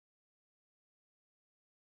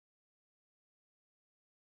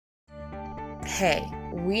hey,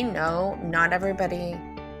 we know not everybody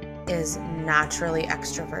is naturally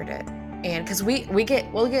extroverted. And because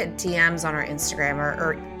we'll get DMs on our Instagram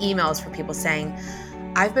or emails from people saying,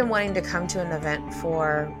 I've been wanting to come to an event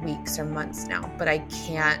for weeks or months now, but I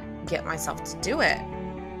can't get myself to do it.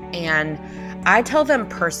 And I tell them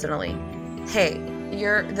personally, hey,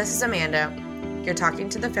 this is Amanda. You're talking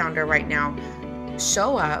to the founder right now.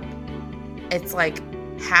 Show up. It's like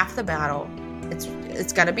half the battle.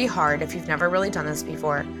 It's going to be hard if you've never really done this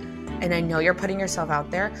before. And I know you're putting yourself out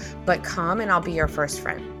there, but come and I'll be your first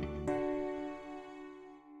friend.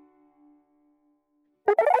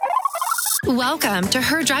 Welcome to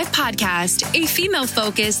Her Drive Podcast, a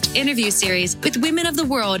female-focused interview series with women of the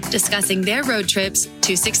world discussing their road trips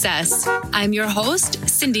to success. I'm your host,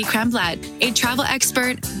 Cindy Kremblatt, a travel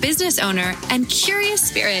expert, business owner, and curious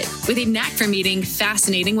spirit with a knack for meeting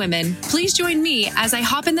fascinating women. Please join me as I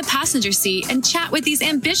hop in the passenger seat and chat with these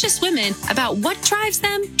ambitious women about what drives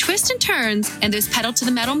them, twists and turns, and those pedal to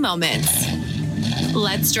the metal moments.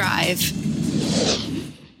 Let's drive.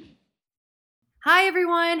 Hi,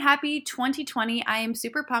 everyone. Happy 2020. I am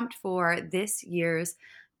super pumped for this year's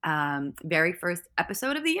very first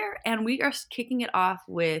episode of the year. And we are kicking it off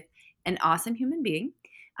with an awesome human being.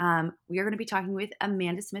 We are going to be talking with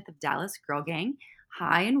Amanda Smith of Dallas Girl Gang.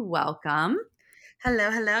 Hi and welcome.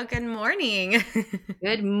 Hello. Good morning.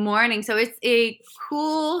 Good morning. So it's a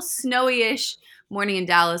cool, snowy-ish morning in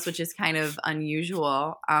Dallas, which is kind of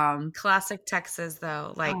unusual. Classic Texas,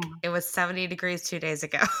 though. It was 70 degrees 2 days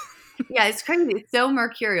ago. Yeah, it's crazy. It's so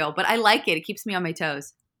mercurial, but I like it. It keeps me on my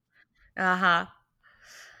toes. Uh-huh.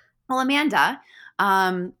 Well, Amanda,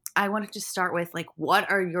 I wanted to start with, what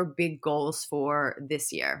are your big goals for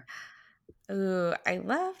this year? Ooh, I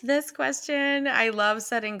love this question. I love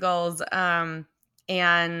setting goals. And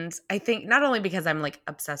I think not only because I'm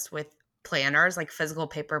obsessed with planners, like physical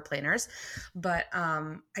paper planners, but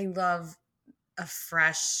I love a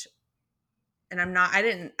fresh, and I'm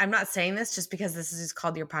not saying this just because this is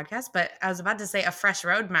called your podcast, but I was about to say a fresh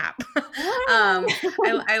roadmap.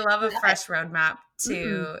 I love a fresh roadmap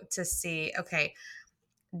to see, okay,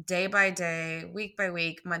 day by day, week by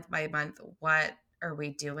week, month by month, what are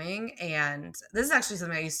we doing? And this is actually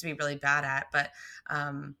something I used to be really bad at, but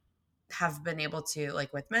have been able to,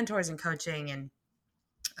 with mentors and coaching and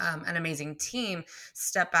an amazing team,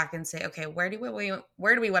 step back and say, okay, where do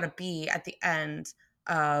we want to be at the end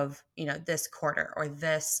of this quarter or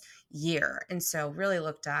this year? And so really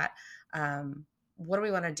looked at what do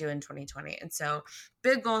we want to do in 2020? And so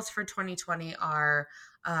big goals for 2020 are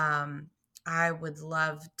I would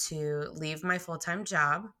love to leave my full-time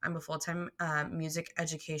job. I'm a full-time music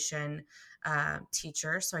education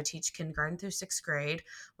teacher. So I teach kindergarten through sixth grade,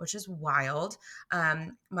 which is wild.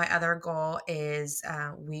 My other goal is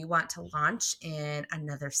we want to launch in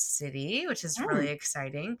another city, which is really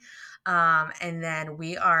exciting. And then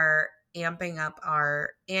we are amping up our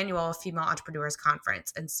annual Female Entrepreneurs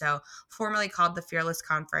Conference. And so formerly called the Fearless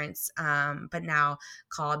Conference, but now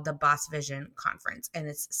called the Boss Vision Conference. And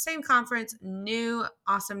it's the same conference, new,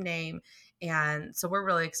 awesome name. And so we're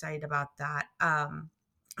really excited about that.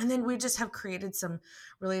 And then we just have created some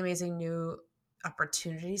really amazing new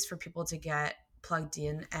opportunities for people to get plugged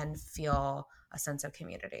in and feel a sense of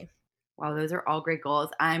community. Wow, those are all great goals.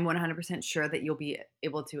 I'm 100% sure that you'll be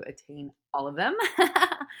able to attain all of them.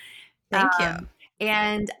 Thank you.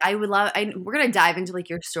 And we're going to dive into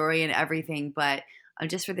your story and everything, but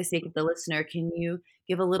just for the sake of the listener, can you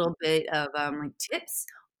give a little bit of tips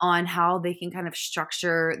on how they can kind of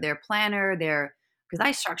structure their planner, because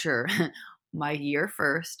I structure my year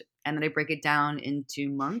first and then I break it down into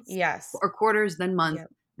months, yes, or quarters, then months,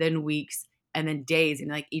 then weeks, and then days.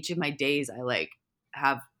 And each of my days I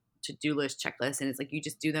have to-do list, checklist, and it's you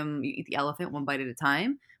just do them, you eat the elephant one bite at a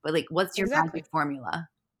time. But what's your magic formula?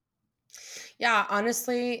 Yeah,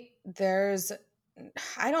 honestly,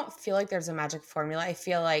 I don't feel like there's a magic formula. I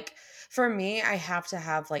feel like for me, I have to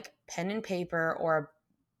have pen and paper or a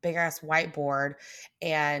big ass whiteboard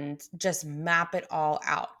and just map it all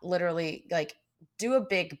out. Literally, do a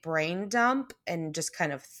big brain dump and just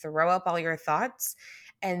kind of throw up all your thoughts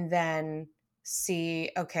and then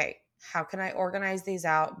see, okay, how can I organize these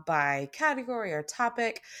out by category or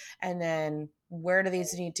topic? And then where do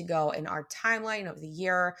these need to go in our timeline of the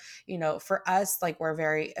year? For us, we're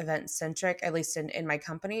very event centric, at least in my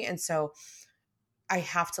company. And so I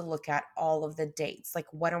have to look at all of the dates.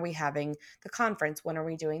 When are we having the conference? When are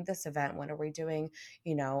we doing this event? When are we doing,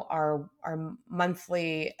 our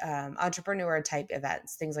monthly entrepreneur type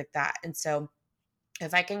events, things like that. And so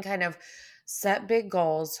if I can kind of set big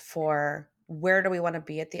goals for where do we want to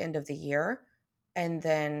be at the end of the year, and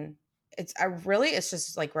then it's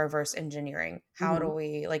just like reverse engineering. How do Mhm.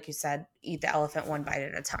 we, like you said, eat the elephant one bite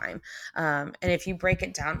at a time? And if you break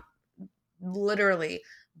it down literally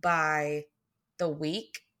by the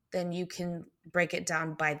week, then you can break it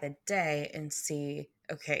down by the day and see,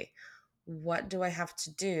 okay, what do I have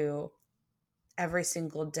to do every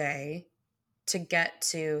single day to get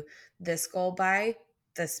to this goal by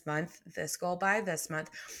this month, this goal by this month.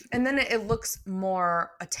 And then it looks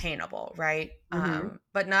more attainable, right? Mhm.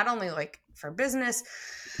 But not only like for business,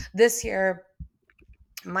 this year,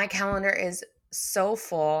 my calendar is so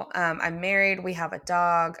full. I'm married. We have a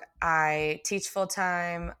dog. I teach full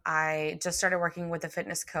time. I just started working with a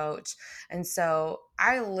fitness coach. And so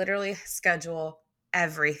I literally schedule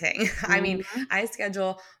everything. I mean, Mhm. I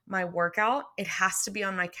schedule my workout. It has to be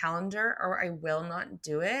on my calendar or I will not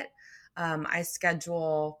do it. I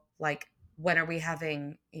schedule like, when are we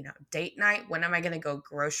having, date night? When am I going to go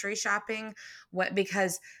grocery shopping? What,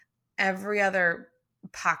 because every other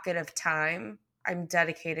pocket of time I'm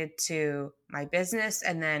dedicated to my business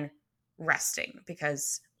and then resting,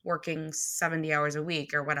 because working 70 hours a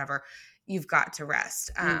week or whatever, you've got to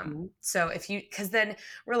rest. Mhm. So if you, because then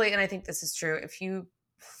really, and I think this is true, if you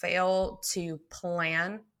fail to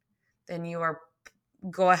plan, then you are,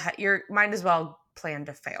 go ahead, you're might as well plan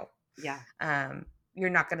to fail. Yeah. um, you're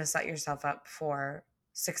not going to set yourself up for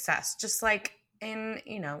success. Just like in,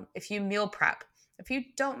 if you meal prep, if you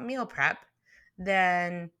don't meal prep,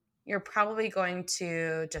 then you're probably going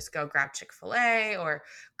to just go grab Chick-fil-A or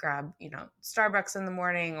grab, Starbucks in the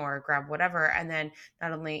morning or grab whatever. And then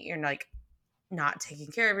not only you're like not taking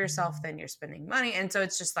care of yourself, then you're spending money. And so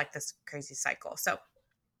it's just like this crazy cycle. So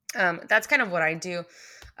that's kind of what I do.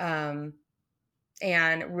 Um,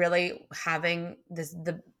 and really having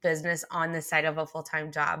the business on the side of a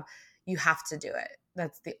full-time job, you have to do it.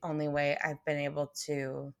 That's the only way I've been able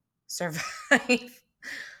to survive.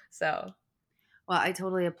 So Well, I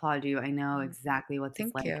totally applaud you. I know exactly what it's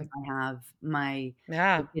thank like because you. I have my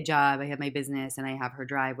Yeah. good job, I have my business, and I have her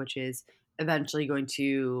drive, which is eventually going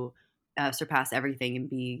to surpass everything and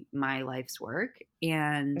be my life's work.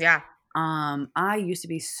 And Yeah. I used to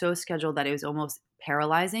be so scheduled that it was almost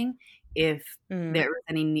paralyzing. If Mm. there was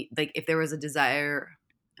any like if there was a desire,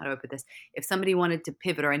 how do I put this? If somebody wanted to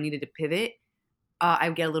pivot or I needed to pivot, I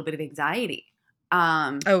would get a little bit of anxiety.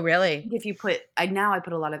 Oh, really? If you put I now I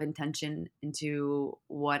put a lot of intention into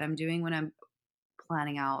what I'm doing when I'm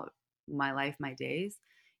planning out my life, my days,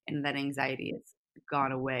 and that anxiety has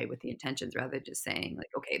gone away with the intentions rather than just saying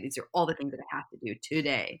like, okay, these are all the things that I have to do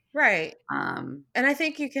today. Right. Um, And I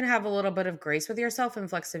think you can have a little bit of grace with yourself and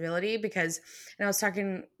flexibility, because, and I was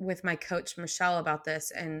talking with my coach, Michelle, about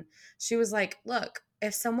this, and she was like, look,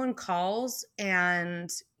 if someone calls and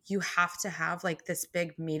you have to have like this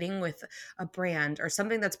big meeting with a brand or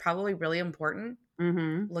something that's probably really important,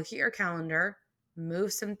 mhm, look at your calendar,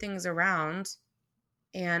 move some things around.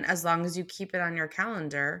 And as long as you keep it on your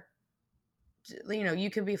calendar,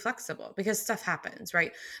 you can be flexible because stuff happens,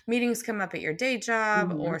 right? Meetings come up at your day job,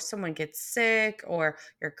 mhm. or someone gets sick, or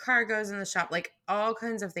your car goes in the shop. Like, all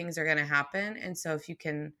kinds of things are going to happen. And so if you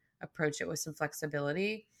can approach it with some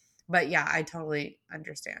flexibility, but yeah, I totally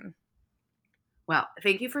understand. Well,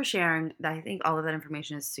 thank you for sharing. I think all of that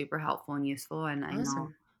information is super helpful and useful, and I know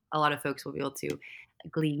Awesome. a lot of folks will be able to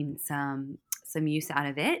glean some use out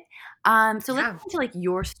of it. So let's Yeah. get into like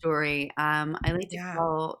your story. I like to Yeah.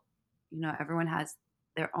 call, everyone has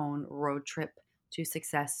their own road trip to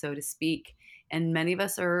success, so to speak, and many of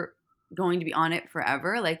us are going to be on it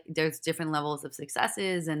forever. Like there's different levels of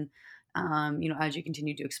successes, and as you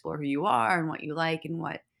continue to explore who you are and what you like and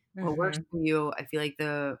what works Mm-hmm. for you, I feel like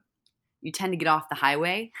the you tend to get off the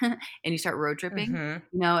highway and you start road tripping,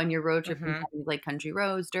 Mm-hmm. and you're road tripping Mm-hmm. these like country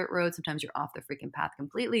roads, dirt roads. Sometimes you're off the freaking path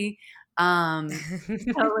completely.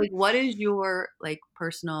 So like what is your like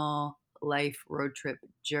personal life road trip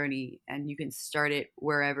journey? And you can start it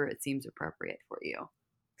wherever it seems appropriate for you.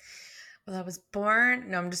 Well, I was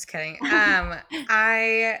born. No, I'm just kidding.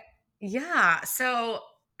 I Yeah. So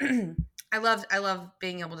I love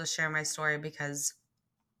being able to share my story, because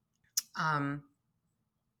um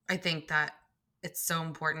I think that it's so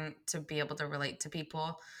important to be able to relate to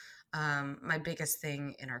people. My biggest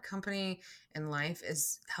thing in our company, in life,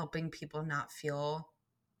 is helping people not feel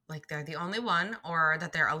like they're the only one or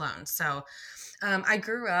that they're alone. So I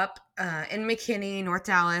grew up in McKinney, North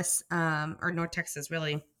Dallas, or North Texas,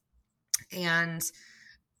 really, and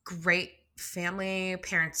great family,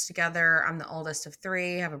 parents together. I'm the oldest of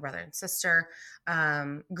three. I have a brother and sister.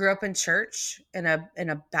 Grew up in church in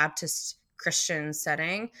a Baptist Christian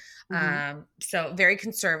setting, Hmm. so very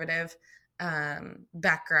conservative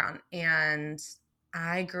background. And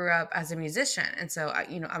I grew up as a musician. And so,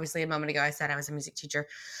 obviously a moment ago I said I was a music teacher.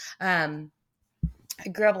 Um, I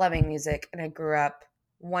grew up loving music and I grew up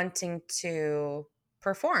wanting to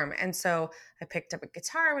perform. And so I picked up a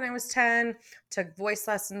guitar when I was 10, took voice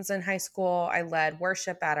lessons in high school. I led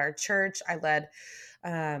worship at our church. I led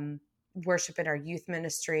um, worship in our youth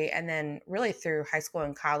ministry. And then, really, through high school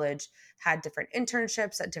and college, had different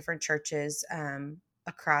internships at different churches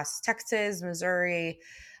across Texas, Missouri,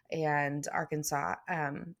 and Arkansas.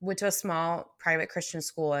 Went to a small private Christian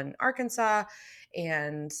school in Arkansas,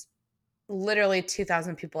 and literally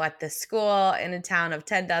 2,000 people at this school in a town of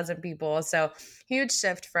 10,000 people. So huge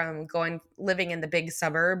shift from living in the big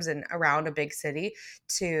suburbs and around a big city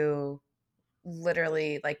to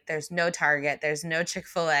literally, like, there's no Target, there's no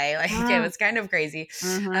Chick-fil-A. Like, it Mm. was kind of crazy.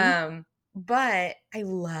 Mhm. But I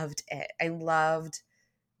loved it. I loved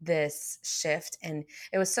this shift, and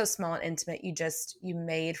it was so small and intimate. You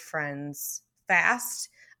made friends fast,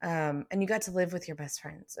 and you got to live with your best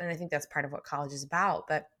friends. And I think that's part of what college is about.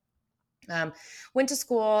 But um, went to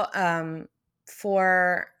school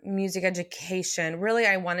for music education. Really,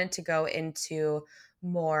 I wanted to go into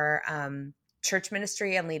more church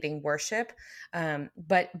ministry and leading worship.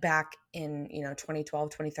 But back in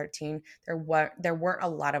 2012, 2013, there weren't a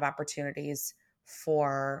lot of opportunities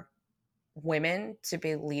for women to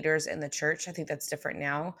be leaders in the church. I think that's different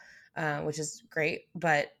now, which is great.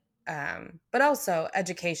 But also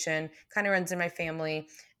education kind of runs in my family.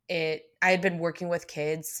 I had been working with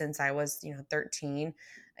kids since I was 13,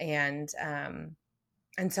 and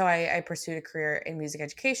so I pursued a career in music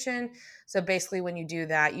education. So basically, when you do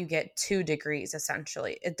that, you get 2 degrees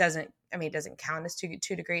essentially. It doesn't count as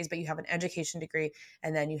two degrees, but you have an education degree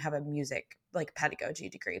and then you have a music, like, pedagogy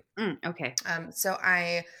degree. Okay. So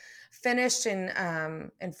I finished in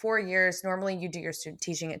 4 years. Normally, you do your student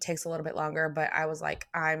teaching; it takes a little bit longer. But I was like,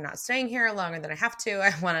 I'm not staying here longer than I have to.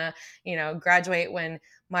 I want to, graduate when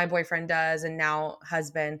my boyfriend does, and now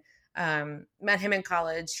husband. Met him in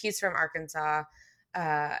college. He's from Arkansas,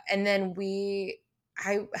 and then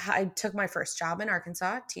I took my first job in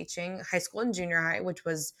Arkansas teaching high school and junior high, which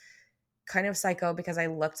was kind of psycho because I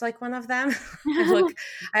looked like one of them.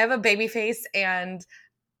 I have a baby face, and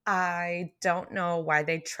I don't know why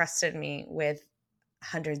they trusted me with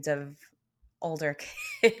hundreds of older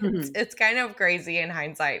kids. Mhm. It's kind of crazy in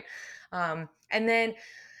hindsight. And then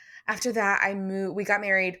after that, we got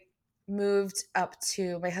married, moved up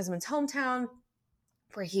to my husband's hometown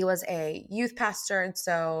where he was a youth pastor. And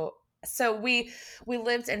so we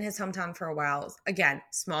lived in his hometown for a while. Again,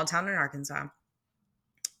 small town in Arkansas.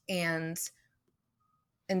 And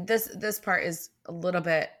this part is a little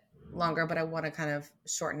bit longer, but I want to kind of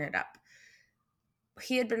shorten it up.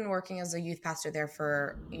 He had been working as a youth pastor there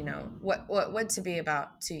for what to be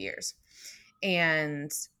about 2 years. And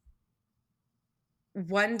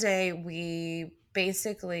one day,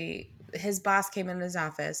 his boss came in his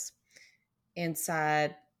office and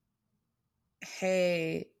said,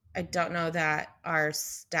 hey, I don't know that our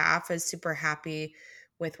staff is super happy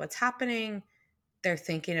with what's happening. They're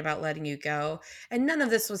thinking about letting you go. And none of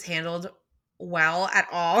this was handled well at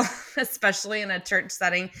all, especially in a church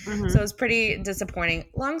setting. So it was pretty disappointing.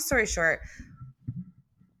 Long story short,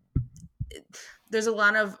 there's a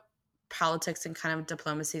lot of politics and kind of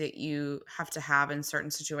diplomacy that you have to have in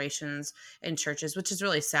certain situations in churches, which is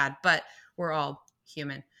really sad, but we're all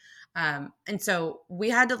human. And so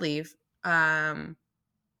we had to leave.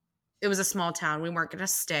 It was a small town. We weren't going to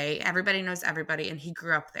stay. Everybody knows everybody, and he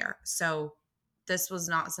grew up there. So this was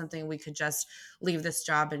not something we could just leave this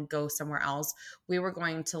job and go somewhere else. We were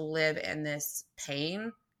going to live in this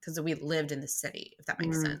pain because we lived in the city, if that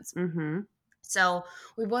makes sense. Mm-hmm. So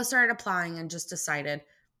we both started applying and just decided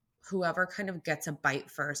whoever kind of gets a bite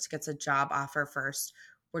first, gets a job offer first,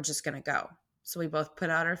 we're just going to go. So we both put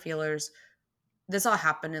out our feelers. This all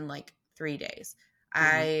happened in like 3 days.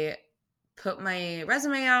 I put my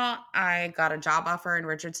resume out. I got a job offer in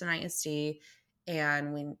Richardson ISD,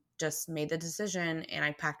 and we just made the decision, and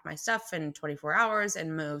I packed my stuff in 24 hours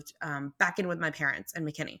and moved back in with my parents in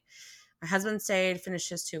McKinney. My husband stayed,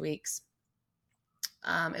 finished his 2 weeks.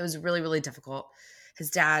 It was really, really difficult.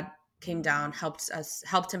 His dad came down, helped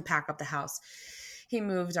him pack up the house. He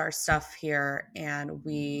moved our stuff here, and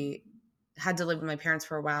we had to live with my parents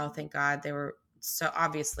for a while. Thank God. They were so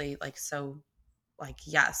obviously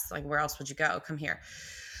yes, like, where else would you go? Come here.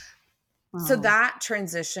 So that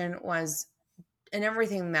transition was, and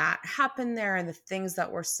everything that happened there and the things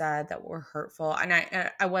that were said that were hurtful. And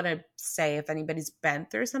I want to say, if anybody's been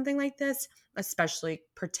through something like this, especially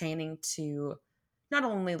pertaining to not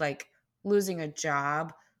only like losing a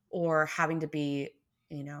job or having to be,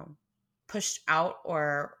 pushed out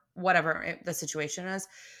or whatever the situation is,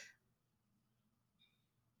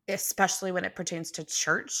 especially when it pertains to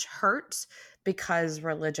church hurt, because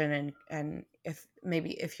religion and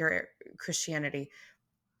if your Christianity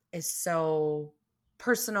is so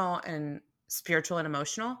personal and spiritual and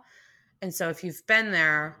emotional. And so if you've been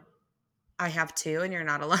there, I have too, and you're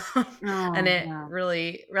not alone. And Oh, it yeah.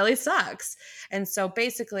 really, really sucks. And so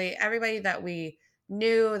basically, everybody that we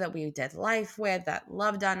knew, that we did life with, that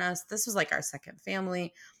loved on us, this was like our second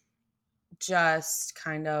family, just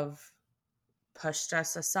kind of pushed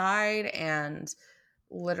us aside. And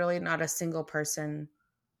literally, not a single person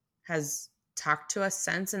has talked to us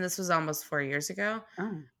since. And this was almost 4 years ago.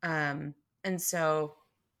 Oh. Um, and so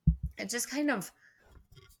it just kind of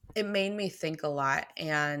it made me think a lot.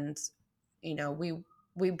 And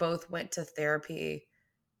we both went to therapy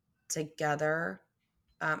together.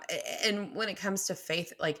 And when it comes to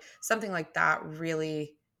faith, like something like that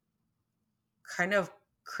really kind of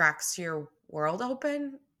cracks your world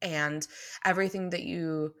open, and everything that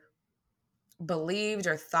you believed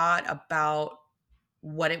or thought about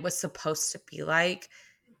what it was supposed to be like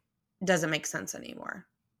doesn't make sense anymore.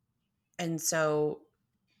 And so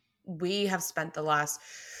we have spent the last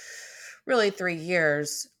really 3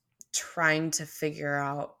 years trying to figure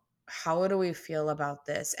out, how do we feel about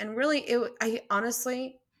this? And really,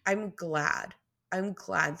 I'm glad. I'm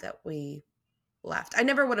glad that we left. I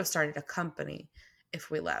never would have started a company if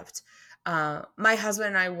we left. My husband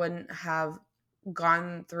and I wouldn't have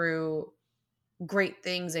gone through great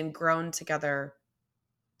things and grown together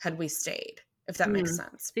had we stayed, if that makes Mm.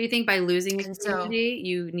 sense. So you think by losing a And so community,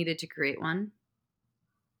 you needed to create one?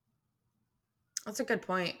 that's a good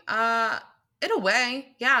point. In a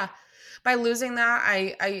way, yeah. By losing that,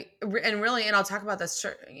 and I'll talk about this,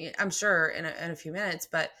 I'm sure, in a few minutes,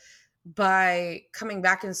 but by coming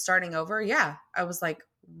back and starting over, yeah, I was like,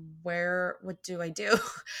 what do I do? Yeah.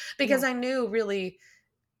 Because I knew really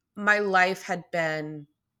my life had been,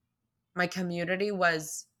 my community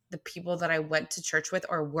was the people that I went to church with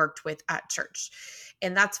or worked with at church.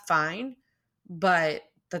 And that's fine, but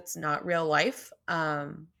that's not real life.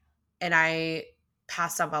 And I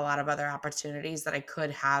passed up a lot of other opportunities that I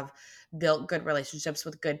could have built good relationships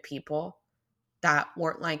with good people that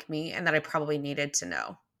weren't like me and that I probably needed to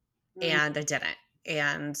know. Mm. And I didn't.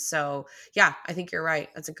 And so, yeah, I think you're right.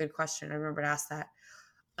 That's a good question. I remember to ask that.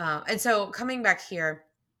 And so coming back here,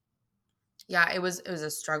 yeah, it was a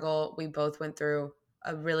struggle. We both went through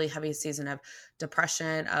a really heavy season of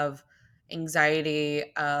depression, of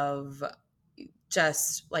anxiety, of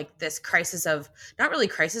just like this crisis of, not really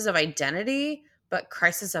crisis of identity, but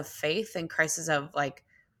crisis of faith, and crisis of like,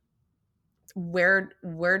 where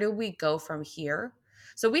do we go from here?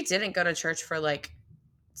 So we didn't go to church for like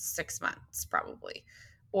 6 months probably.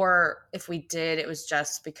 Or if we did, it was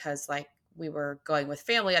just because like we were going with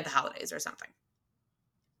family at the holidays or something.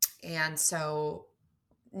 And so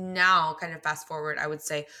now, kind of fast forward, I would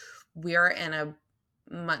say we're in a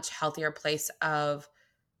much healthier place of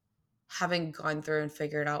having gone through and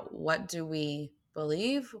figured out, what do we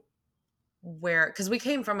believe, where, because I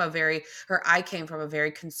came from a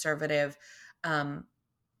very conservative um,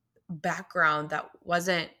 background that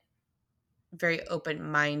wasn't very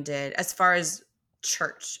open-minded as far as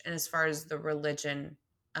church and as far as the religion.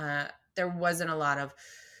 There wasn't a lot of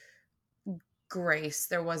grace.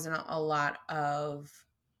 There wasn't a lot of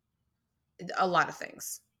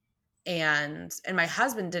things. And my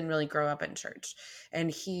husband didn't really grow up in church, and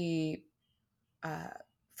he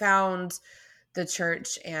found the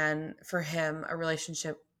church, and for him, a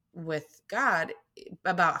relationship with God,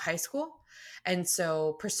 about high school. And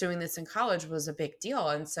so pursuing this in college was a big deal.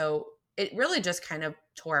 And so it really just kind of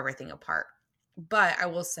tore everything apart. But I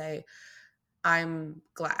will say, I'm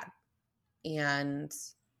glad. And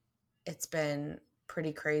it's been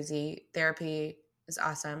pretty crazy. Therapy is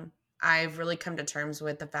awesome. I've really come to terms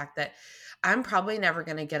with the fact that I'm probably never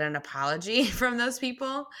going to get an apology from those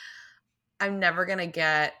people. I'm never going to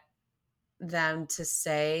get them to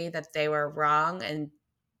say that they were wrong. And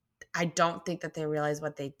I don't think that they realize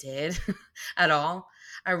what they did at all.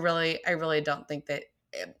 I really don't think that.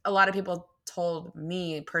 A lot of people told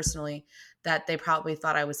me personally that they probably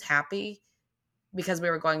thought I was happy because we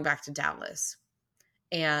were going back to Dallas.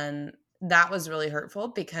 And that was really hurtful,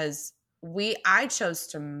 because I chose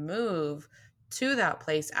to move to that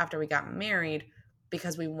place after we got married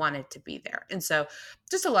because we wanted to be there. And so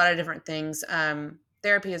just a lot of different things.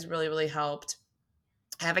 Therapy has really, really helped.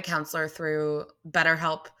 I have a counselor through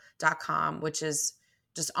betterhelp.com, which is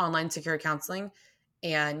just online secure counseling.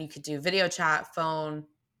 And you could do video chat, phone.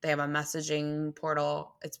 They have a messaging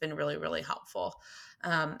portal. It's been really, really helpful.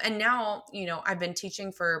 And now, I've been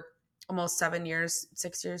teaching for almost 7 years,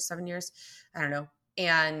 6 years, 7 years. I don't know.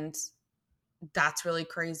 And that's really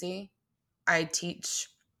crazy. I teach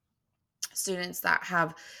students that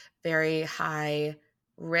have very high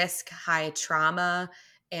risk, high trauma,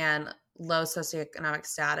 and low socioeconomic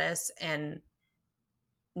status, and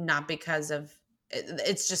not because of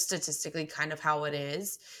it's just statistically kind of how it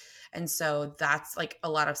is. And so that's like a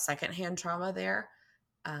lot of secondhand trauma there.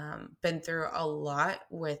 Been through a lot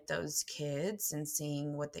with those kids and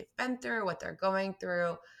seeing what they've been through, what they're going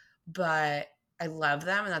through. But I love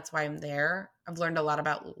them, and that's why I'm there. I've learned a lot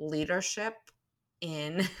about leadership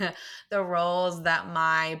in the roles that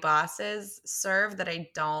my bosses serve, that I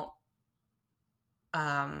don't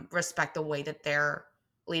respect the way that they're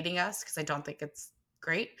leading us, because I don't think it's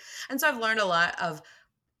great. And so I've learned a lot of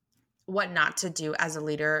what not to do as a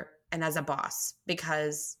leader and as a boss,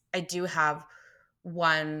 because I do have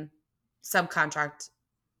one subcontract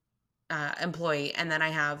employee, and then I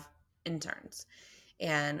have interns,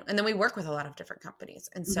 and then we work with a lot of different companies.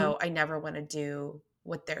 And so I never want to do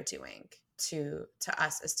what they're doing to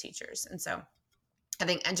us as teachers. And so I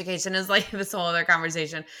think education is like this whole other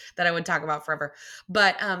conversation that I would talk about forever.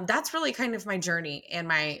 But that's really kind of my journey and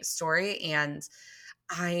my story. And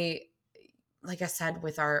I, like I said,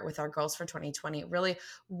 with our goals for 2020, really,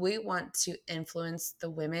 we want to influence the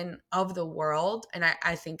women of the world. And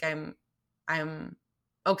I think I'm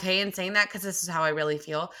okay in saying that, because this is how I really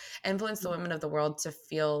feel. Influence the women of the world to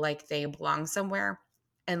feel like they belong somewhere,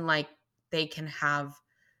 and like they can have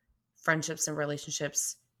friendships and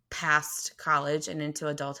relationships past college and into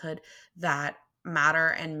adulthood that matter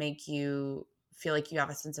and make you feel like you have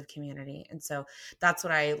a sense of community. And so that's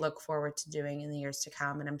what I look forward to doing in the years to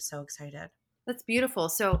come. And I'm so excited. That's beautiful.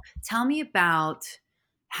 So tell me about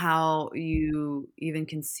how you even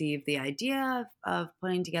conceived the idea of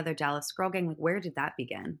putting together Dallas Girl Gang. Like, where did that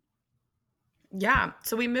begin? Yeah.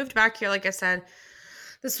 So we moved back here, like I said,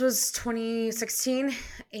 this was 2016.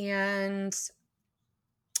 And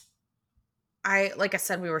like I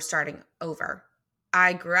said, we were starting over.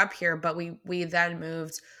 I grew up here, but we then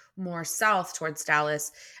moved more south towards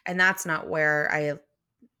Dallas. And that's not where I,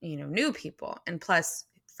 knew people. And plus,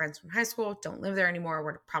 friends from high school don't live there anymore.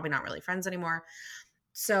 We're probably not really friends anymore.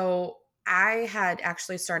 So I had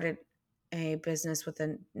actually started a business with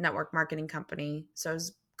a network marketing company. So I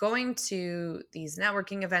was going to these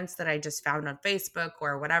networking events that I just found on Facebook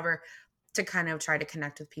or whatever, to kind of try to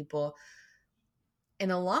connect with people. And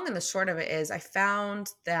the long and the short of it is, I found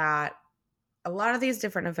that a lot of these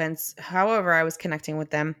different events, however I was connecting with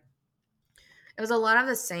them, it was a lot of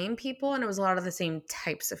the same people, and it was a lot of the same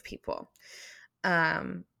types of people.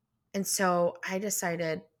 And so I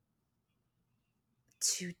decided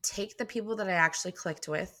to take the people that I actually clicked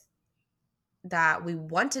with, that we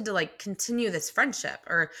wanted to like continue this friendship,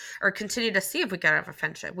 or continue to see if we could have a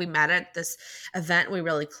friendship. We met at this event, we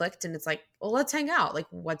really clicked, and it's like, well, let's hang out. Like,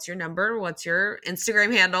 what's your number? What's your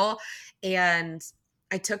Instagram handle? And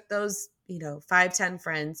I took those, 5-10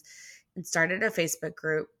 friends and started a Facebook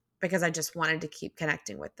group, because I just wanted to keep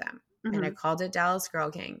connecting with them. And I called it Dallas Girl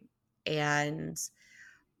Gang. And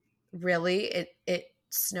really it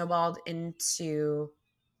snowballed into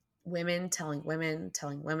women telling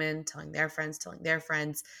their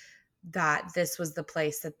friends that this was the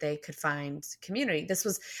place that they could find community.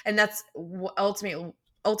 And that's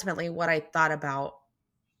ultimately what I thought about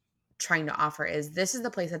trying to offer, is this is the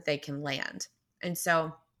place that they can land. And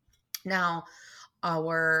so now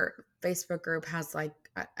our Facebook group has like,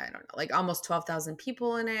 I don't know, like almost 12,000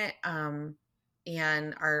 people in it.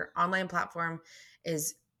 And our online platform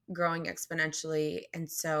is growing exponentially. And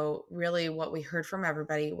so really what we heard from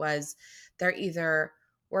everybody was, they're either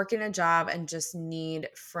working a job and just need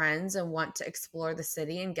friends and want to explore the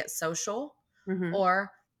city and get social,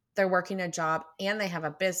 or they're working a job and they have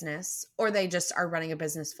a business, or they just are running a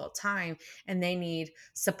business full time and they need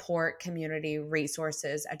support, community,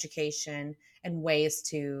 resources, education, and ways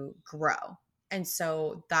to grow. And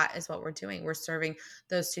so that is what we're doing. We're serving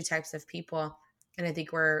those two types of people. And I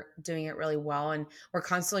think we're doing it really well. And we're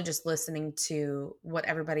constantly just listening to what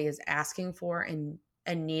everybody is asking for and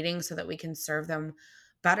needing, so that we can serve them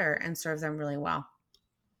better and serve them really well.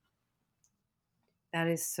 That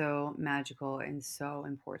is so magical and so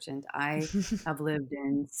important. I have lived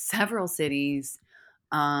in several cities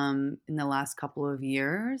in the last couple of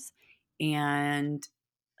years. And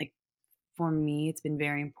like, for me, it's been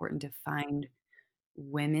very important to find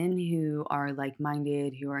women who are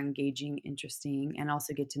like-minded, who are engaging, interesting, and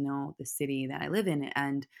also get to know the city that I live in.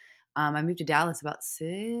 And I moved to Dallas about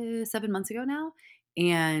 7 months ago now,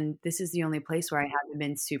 and this is the only place where I haven't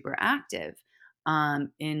been super active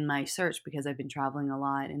in my search, because I've been traveling a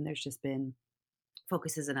lot, and there's just been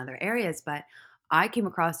focuses in other areas. But I came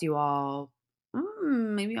across you all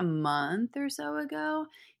maybe a month or so ago,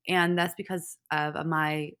 and that's because of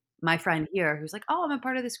my friend here who's like, "Oh, I'm a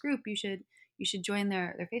part of this group. You should join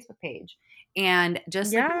their Facebook page." And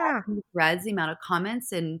just like Yeah. watching the threads, the amount of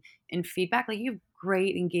comments and feedback, like you have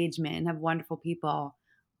great engagement and have wonderful people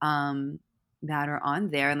um, that are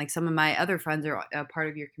on there, and like some of my other friends are a part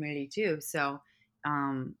of your community too. So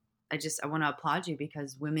um, I want to applaud you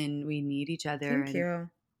because women, we need each other, Thank you.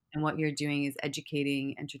 and what you're doing is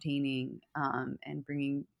educating, entertaining, and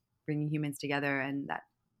bringing humans together, and that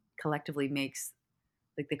collectively makes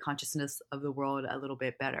like the consciousness of the world a little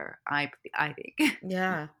bit better. I think.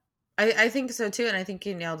 Yeah. I think so too. And I think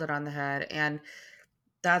you nailed it on the head. And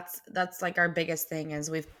that's like our biggest thing is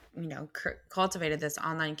we've, cultivated this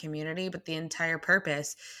online community, but the entire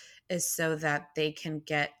purpose is so that they can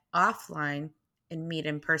get offline and meet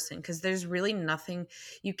in person. Because there's really nothing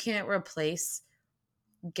you can't replace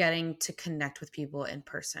getting to connect with people in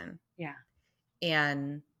person. Yeah.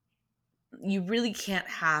 And you really can't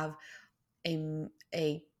have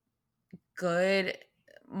a good,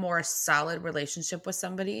 more solid relationship with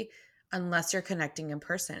somebody unless you're connecting in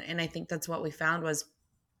person. And I think that's what we found was,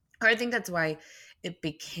 or I think that's why it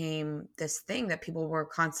became this thing that people were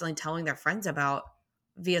constantly telling their friends about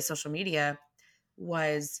via social media,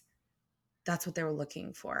 was that's what they were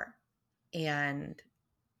looking for. And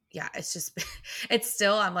yeah, it's just it's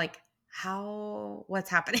still, I'm like, what's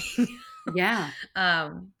happening? Yeah.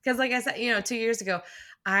 Because like I said, 2 years ago,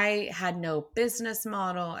 I had no business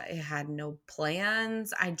model, I had no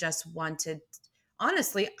plans. I just wanted,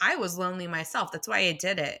 honestly, I was lonely myself. That's why I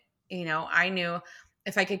did it. I knew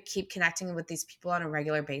if I could keep connecting with these people on a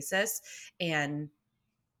regular basis and,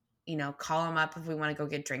 call them up if we want to go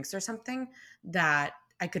get drinks or something, that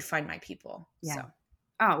I could find my people. Yeah. So,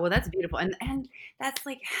 Oh, well, that's beautiful. And that's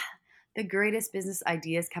like the greatest business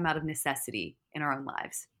ideas come out of necessity in our own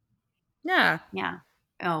lives. yeah. Yeah.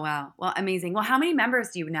 Oh, wow. Well, amazing. Well, how many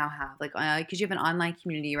members do you now have? Like, because you have an online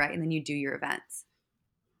community, right? And then you do your events.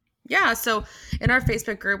 Yeah, so in our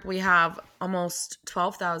Facebook group we have almost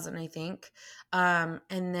 12,000, I think. And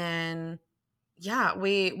then yeah,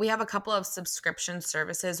 we have a couple of subscription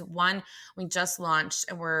services. One we just launched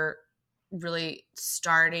and we're really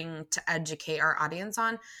starting to educate our audience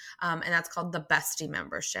on, and that's called the Bestie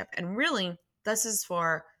membership. And really, this is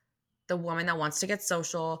for the woman that wants to get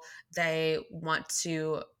social. They want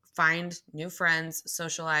to find new friends,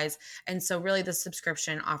 socialize. And so really the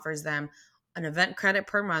subscription offers them an event credit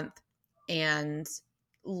per month and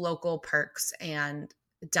local perks and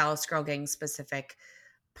Dallas Girl Gang specific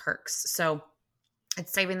perks. So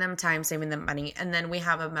it's saving them time, saving them money. And then we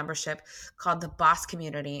have a membership called the Boss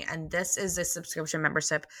Community. And this is a subscription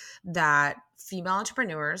membership that female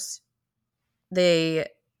entrepreneurs, they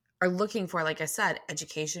are looking for, like I said,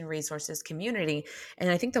 education, resources, community.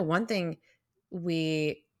 And I think the one thing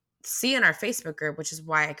we see in our Facebook group, which is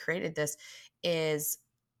why I created this, is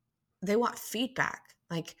they want feedback.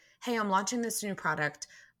 Like, hey, I'm launching this new product,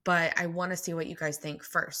 but I want to see what you guys think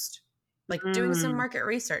first. Like doing some Mm, market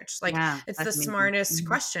research. Like yeah, it's the that's amazing. smartest Mhm.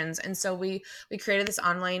 questions. And so we created this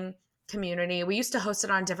online community. We used to host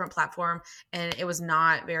it on a different platform and it was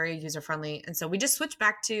not very user friendly. And so we just switched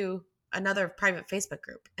back to another private Facebook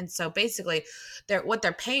group. And so basically what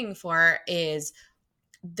they're paying for is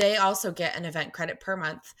they also get an event credit per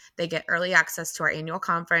month. They get early access to our annual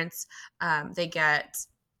conference. They get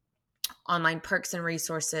online perks and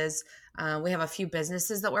resources. We have a few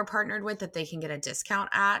businesses that we're partnered with that they can get a discount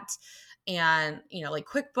at. And, like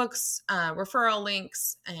QuickBooks referral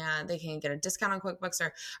links, and they can get a discount on QuickBooks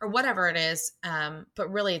or whatever it is.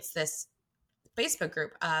 But really, it's this Facebook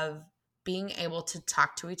group of being able to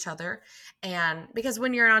talk to each other. And because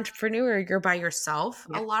when you're an entrepreneur, you're by yourself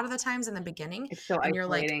Yeah. a lot of the times in the beginning, It's so and you're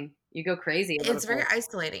like, isolating. You go crazy a little it's very bit.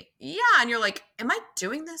 isolating. Yeah. And you're like, am I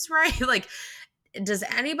doing this right? Like, does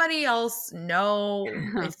anybody else know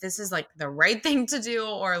if this is like the right thing to do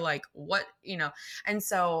or like what, And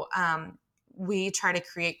so we try to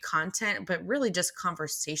create content, but really just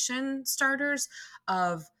conversation starters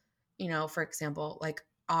of, for example, like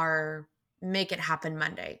our Make It Happen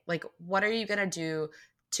Monday. Like, what are you going to do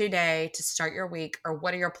today to start your week, or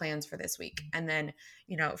what are your plans for this week? And then,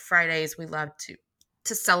 Fridays we love to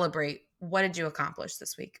celebrate, what did you accomplish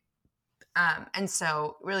this week? And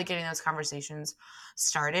so really getting those conversations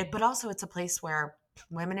started, but also it's a place where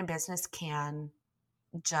women in business can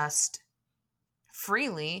just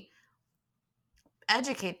freely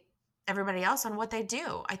educate everybody else on what they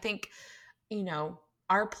do. I think,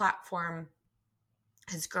 our platform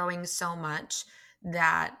is growing so much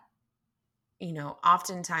that,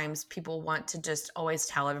 oftentimes people want to just always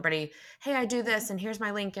tell everybody, hey, I do this and here's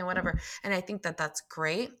my link and whatever. And I think that that's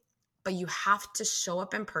great, but you have to show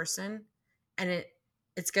up in person and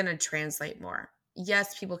it's going to translate more.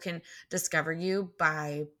 Yes, people can discover you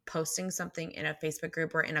by posting something in a Facebook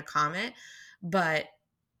group or in a comment, but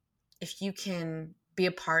if you can be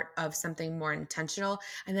a part of something more intentional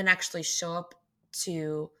and then actually show up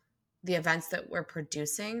to the events that we're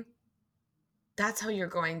producing, that's how you're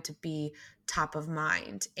going to be top of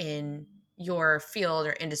mind in your field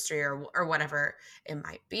or industry or whatever it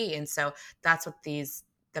might be. And so that's what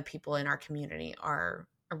the people in our community are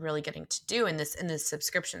really getting to do in this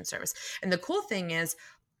subscription service. And the cool thing is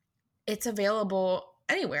it's available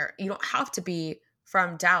anywhere. You don't have to be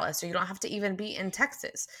from Dallas, or you don't have to even be in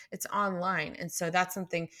Texas. It's online. And so that's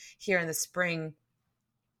something here in the spring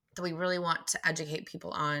that we really want to educate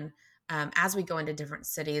people on, as we go into different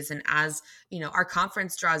cities. And as our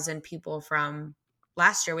conference draws in people from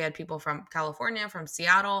last year, we had people from California, from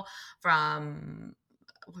Seattle, from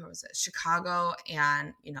where was it, Chicago,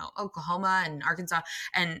 and Oklahoma and Arkansas.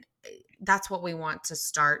 And that's what we want to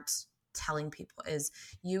start telling people is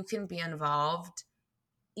you can be involved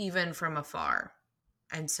even from afar.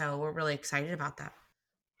 And so we're really excited about that.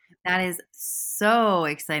 That is so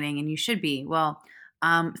exciting, and you should be. Well,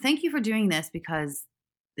 thank you for doing this, because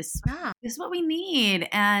this is what we need.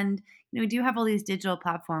 And we do have all these digital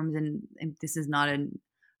platforms, and this is not a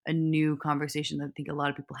new conversation. I think a lot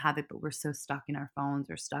of people have it, but we're so stuck in our phones,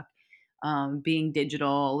 or stuck being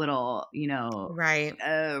digital, little right,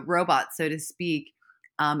 robots, so to speak.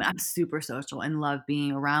 I'm super social and love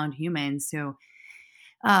being around humans, so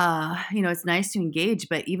it's nice to engage.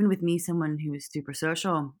 But even with me, someone who is super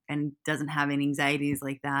social and doesn't have any anxieties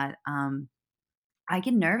like that, I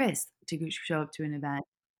get nervous to show up to an event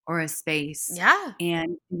or a space. Yeah.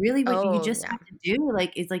 And really what you just yeah. have to do,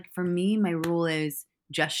 is for me, my rule is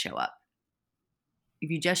just show up.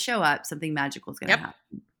 If you just show up, something magical is going to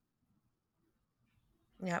happen.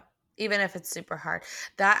 Yep. Even if it's super hard.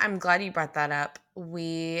 That, I'm glad you brought that up.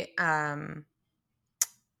 We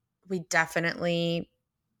definitely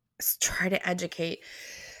try to educate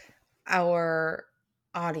our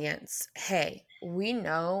audience. Hey, we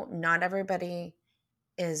know not everybody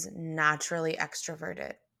is naturally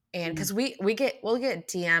extroverted. And because we'll get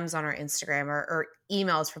DMs on our Instagram or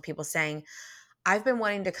emails from people saying, I've been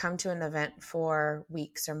wanting to come to an event for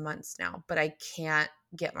weeks or months now, but I can't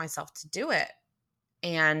get myself to do it.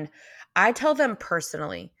 And I tell them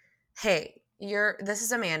personally, hey, this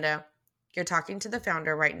is Amanda. You're talking to the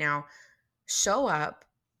founder right now. Show up.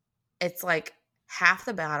 It's like half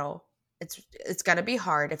the battle. It's got to be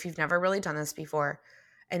hard if you've never really done this before.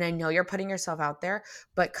 And I know you're putting yourself out there,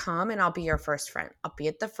 but come and I'll be your first friend. I'll be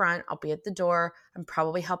at the front. I'll be at the door. I'm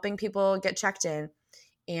probably helping people get checked in.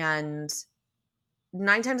 And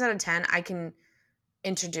 9 times out of 10, I can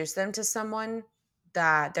introduce them to someone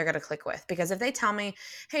that they're going to click with. Because if they tell me,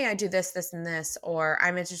 hey, I do this, this, and this, or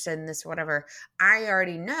I'm interested in this, or whatever, I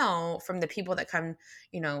already know from the people that come,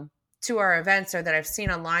 to our events, or that I've seen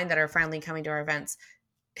online that are finally coming to our events,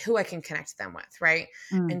 who I can connect them with. Right.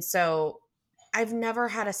 And so I've never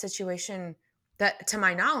had a situation that, to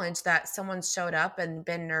my knowledge, that someone showed up and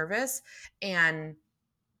been nervous and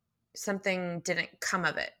something didn't come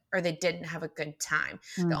of it, or they didn't have a good time.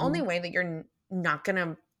 The only way that you're not going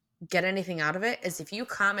to get anything out of it is if you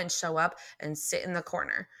come and show up and sit in the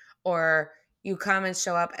corner, or you come and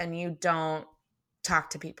show up and you don't talk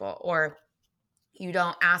to people, or you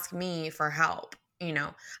don't ask me for help.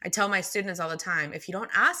 I tell my students all the time, if you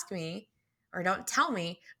don't ask me or don't tell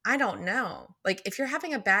me, I don't know. Like, if you're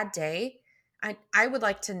having a bad day, I would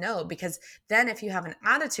like to know, because then if you have an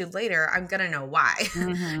attitude later, I'm going to know why,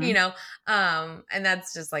 and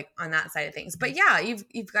that's just like on that side of things. But yeah,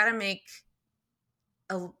 you've got to make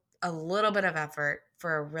a little bit of effort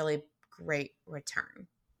for a really great return.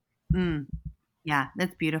 Yeah,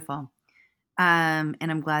 that's beautiful. And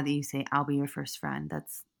I'm glad that you say, I'll be your first friend.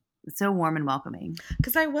 That's so warm and welcoming.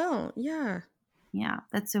 Because I will. Yeah. Yeah,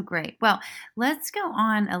 that's so great. Well, let's go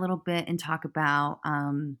on a little bit and talk about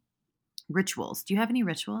rituals. Do you have any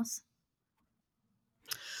rituals?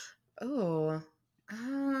 Oh,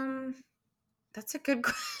 that's a good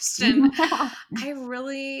question.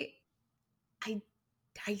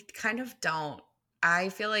 I kind of don't. I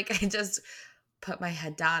feel like I just put my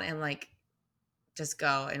head down and just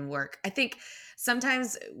go and work. I think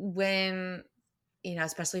sometimes when,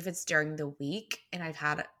 especially if it's during the week and I've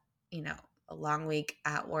had, a long week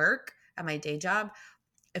at work at my day job,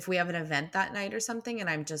 if we have an event that night or something and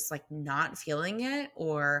I'm just not feeling it,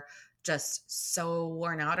 or just so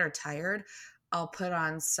worn out or tired, I'll put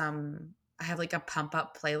on some I have like a pump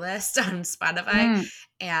up playlist on Spotify, Mm.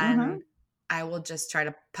 Mm-hmm. and I will just try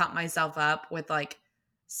to pump myself up with like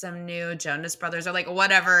some new Jonas Brothers or like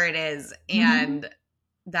whatever it is, Mm-hmm. and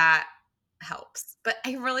that helps. But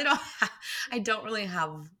I don't really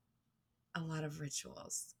have a lot of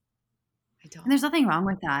rituals. I don't. And there's nothing wrong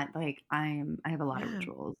with that. Like I have a lot of Yeah.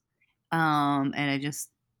 rituals. And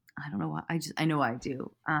I don't know why. I know I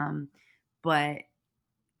do. But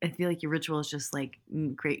I feel like your ritual is just like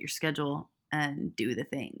create your schedule and do the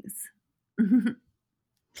things.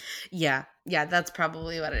 Yeah, yeah, that's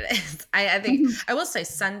probably what it is. I think I will say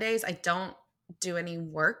Sundays I don't do any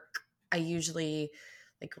work. I usually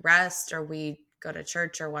like rest, or we go to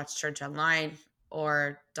church or watch church online,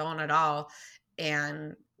 or don't at all,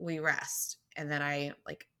 and we rest. And then I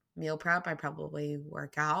like meal prep. I probably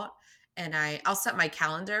work out, and I'll set my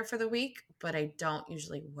calendar for the week, but I don't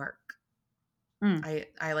usually work. Mm,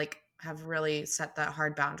 I like have really set that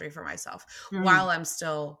hard boundary for myself mm. while I'm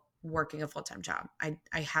still working a full-time job.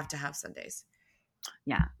 I have to have Sundays.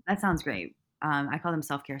 Yeah, that sounds great. I call them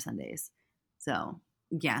self care Sundays. So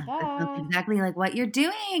yeah, that sounds Yeah. exactly like what you're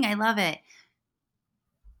doing. I love it.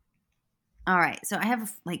 All right, so I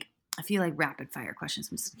have like a few like rapid fire questions.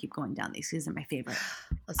 I'm just gonna keep going down these. These are my favorite.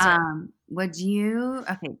 Let's do it. Would you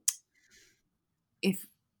okay? If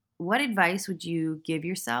what advice would you give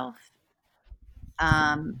yourself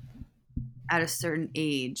um at a certain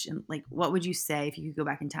age, and like what would you say if you could go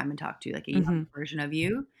back in time and talk to like a young Mhm. version of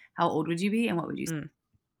you? How old would you be, and what would you say? Mm.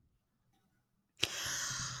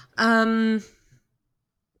 Um,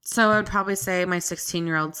 so I would probably say my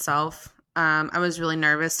 16-year-old self. I was really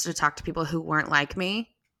nervous to talk to people who weren't like me.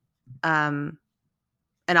 Um,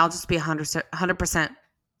 and I'll just be 100%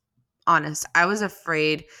 honest. I was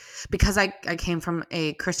afraid because I came from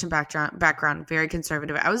a Christian background, very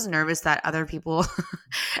conservative. I was nervous that other people,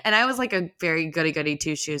 and I was like a very goody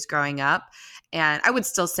two shoes growing up. And I would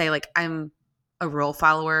still say like I'm a rule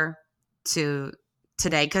follower to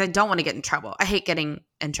today because I don't want to get in trouble. I hate getting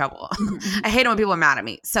in trouble. Mhm. I hate it when people are mad at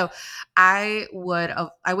me. So I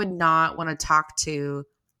would not want to talk to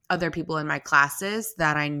other people in my classes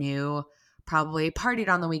that I knew probably partied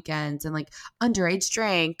on the weekends and like underage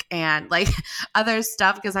drank and like other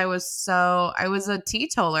stuff because I was a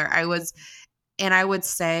teetotaler. And I would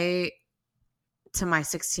say to my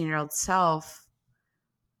 16-year-old self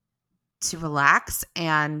to relax,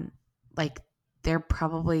 and like they're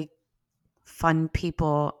probably fun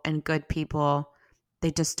people and good people.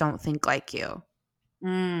 They just don't think like you.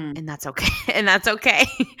 Mm, And that's okay. And that's okay.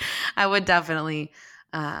 I would definitely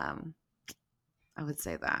I would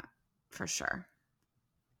say that for sure.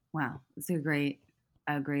 wow, that's a great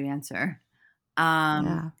answer.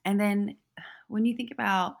 Yeah. And then when you think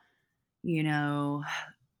about, you know,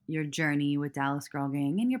 your journey with Dallas Girl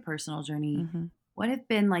Gang and your personal journey, Hmm. what have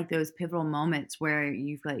been like those pivotal moments where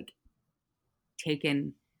you've like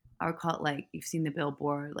taken, I would call it like you've seen the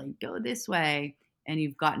billboard, like go this way, and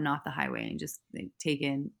you've gotten off the highway and just like,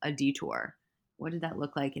 taken a detour? What did that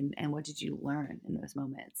look like, and what did you learn in those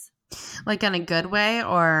moments? Like in a good way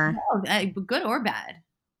or Oh, good or bad.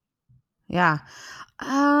 yeah.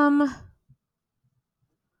 Um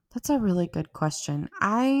that's a really good question.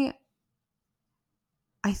 I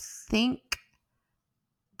think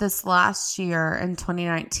this last year in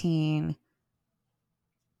 2019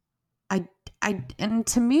 and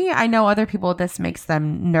to me, I know other people this makes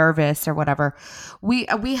them nervous or whatever. We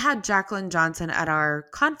had Jacqueline Johnson at our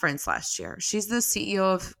conference last year. She's the CEO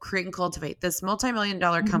of Create and Cultivate, this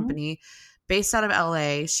multi-million-dollar Hmm. company based out of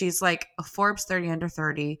LA. She's like a Forbes 30 under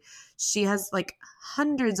 30. She has like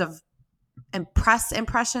hundreds of press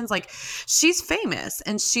impressions. Like she's famous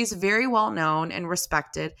and she's very well known and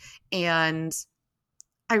respected. And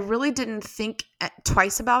I really didn't think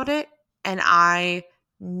twice about it. And I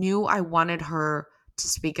knew I wanted her to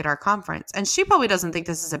speak at our conference. And she probably doesn't think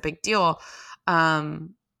this is a big deal.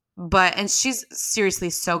 And she's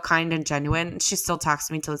seriously so kind and genuine. She still talks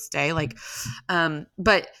to me to this day. Like,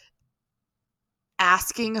 but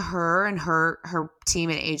asking her and her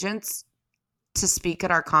team and agents to speak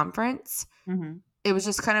at our conference, Hmm. it was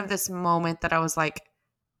just kind of this moment that I was like,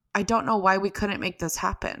 I don't know why we couldn't make this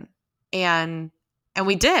happen. And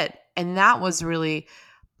we did. And that was really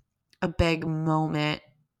a big moment,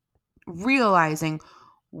 realizing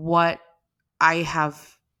what I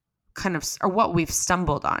have kind of, or what we've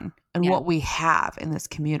stumbled on and Yeah. what we have in this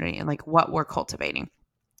community and like what we're cultivating.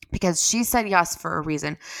 Because she said yes for a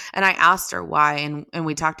reason. And I asked her why, and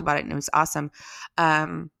we talked about it, and it was awesome.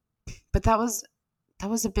 But that was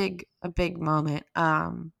a big moment.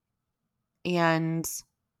 And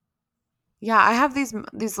yeah, I have these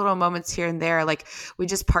little moments here and there. Like we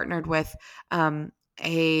just partnered with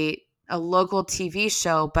a a local TV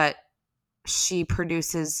show, but she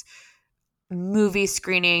produces movie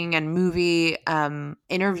screening and movie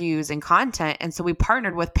interviews and content. And so we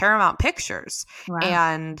partnered with Paramount Pictures.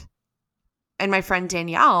 Wow. And my friend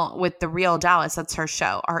Danielle with The Real Dallas, that's her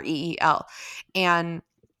show, REEL. And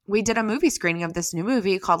we did a movie screening of this new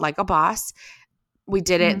movie called Like a Boss. We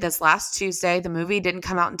did it this last Tuesday. The movie didn't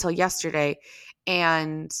come out until yesterday.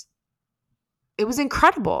 And it was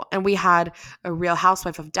incredible. And we had a Real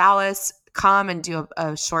Housewife of Dallas come and do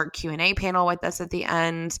a short Q&A panel with us at the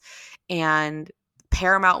end. And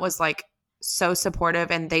Paramount was like so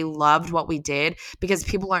supportive, and they loved what we did because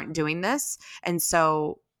people aren't doing this. And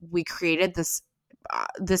so we created this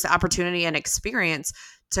opportunity and experience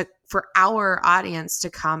for our audience to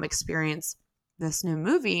come experience this new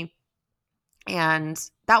movie. And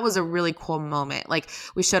that was a really cool moment. Like,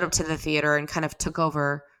 we showed up to the theater and kind of took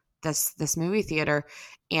over this movie theater.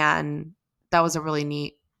 And that was a really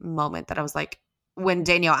neat moment that I was like, when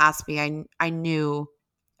Danielle asked me, I knew,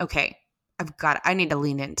 okay, I need to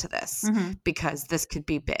lean into this because this could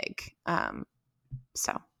be big.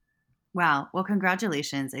 So. Wow. Well,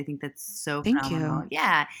 congratulations. I think that's so Thank phenomenal. you.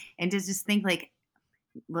 Yeah. And to just think, like,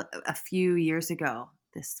 a few years ago,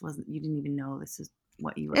 you didn't even know this is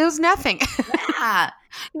what you were. It was nothing. Yeah.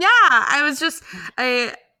 Yeah. I was just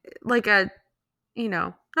I don't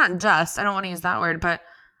want to use that word, but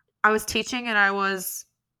I was teaching and I was,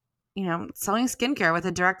 selling skincare with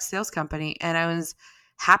a direct sales company, and I was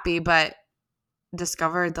happy, but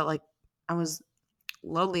discovered that like I was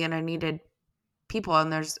lonely and I needed people,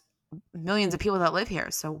 and there's millions of people that live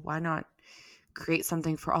here. So why not create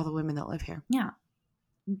something for all the women that live here? Yeah.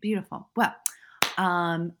 Beautiful. Well,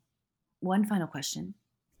 one final question.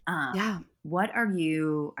 Yeah. What are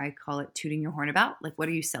you, I call it tooting your horn about? Like, what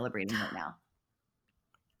are you celebrating right now?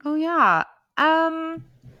 Oh yeah. I'm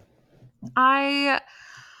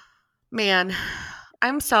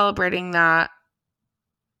celebrating that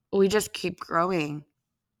we just keep growing,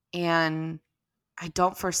 and I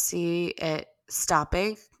don't foresee it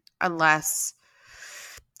stopping unless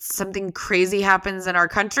something crazy happens in our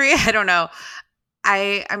country. I don't know.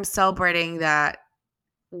 I'm celebrating that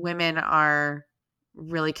women are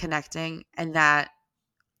really connecting, and that,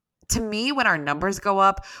 to me, when our numbers go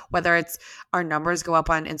up, whether it's our numbers go up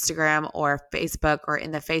on Instagram or Facebook or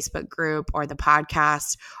in the Facebook group or the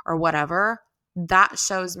podcast or whatever, that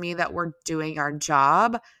shows me that we're doing our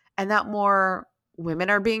job and that more women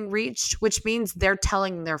are being reached, which means they're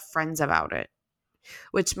telling their friends about it,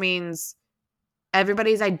 which means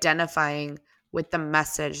everybody's identifying with the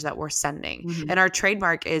message that we're sending. And our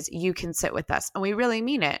trademark is "you can sit with us." And we really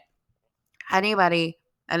mean it. Anybody,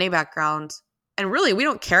 any background. And really, we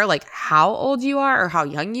don't care like how old you are or how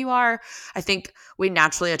young you are. I think we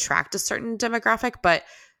naturally attract a certain demographic, but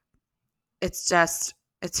it's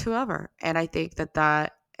whoever. And I think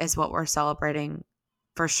that is what we're celebrating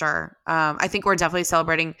for sure. I think we're definitely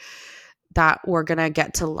celebrating that we're going to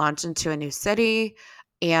get to launch into a new city.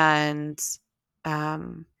 And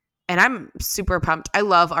I'm super pumped. I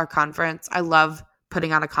love our conference. I love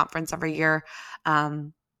putting on a conference every year.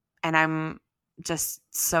 And I'm just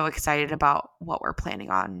so excited about what we're planning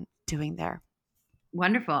on doing there.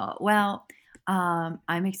 Wonderful. Well,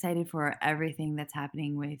 I'm excited for everything that's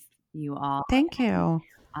happening with you all. Thank you.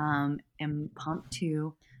 I'm pumped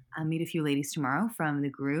to meet a few ladies tomorrow from the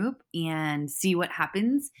group and see what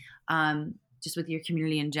happens just with your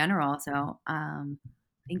community in general. So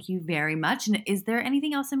thank you very much. And is there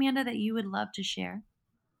anything else, Amanda, that you would love to share?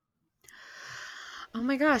 Oh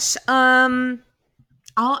my gosh.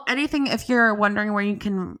 Anything, if you're wondering where you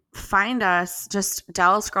can find us, just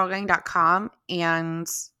dallasgirlgang.com. And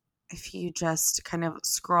if you just kind of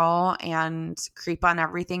scroll and creep on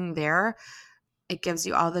everything there, it gives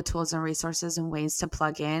you all the tools and resources and ways to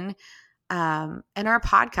plug in. And our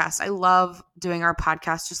podcast, I love doing our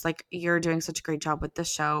podcast, just like you're doing such a great job with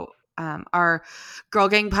this show. Our Girl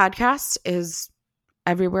Gang podcast is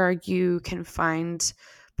everywhere you can find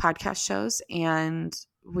podcast shows, and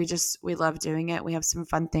we love doing it. We have some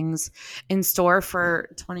fun things in store for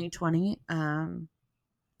 2020.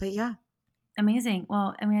 But yeah. Amazing.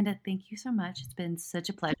 Well, Amanda, thank you so much. It's been such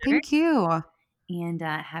a pleasure. Thank you. And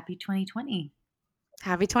happy 2020.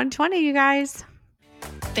 Happy 2020, you guys.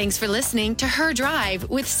 Thanks for listening to Her Drive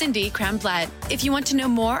with Cindy Kramblatt. If you want to know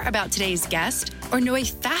more about today's guest or know a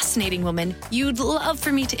fascinating woman you'd love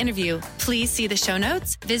for me to interview, please see the show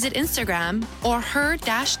notes, visit Instagram or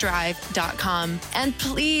her-drive.com. And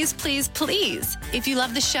please, please, please, if you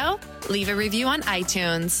love the show, leave a review on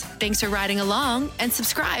iTunes. Thanks for riding along, and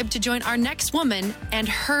subscribe to join our next woman and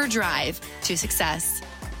her drive to success.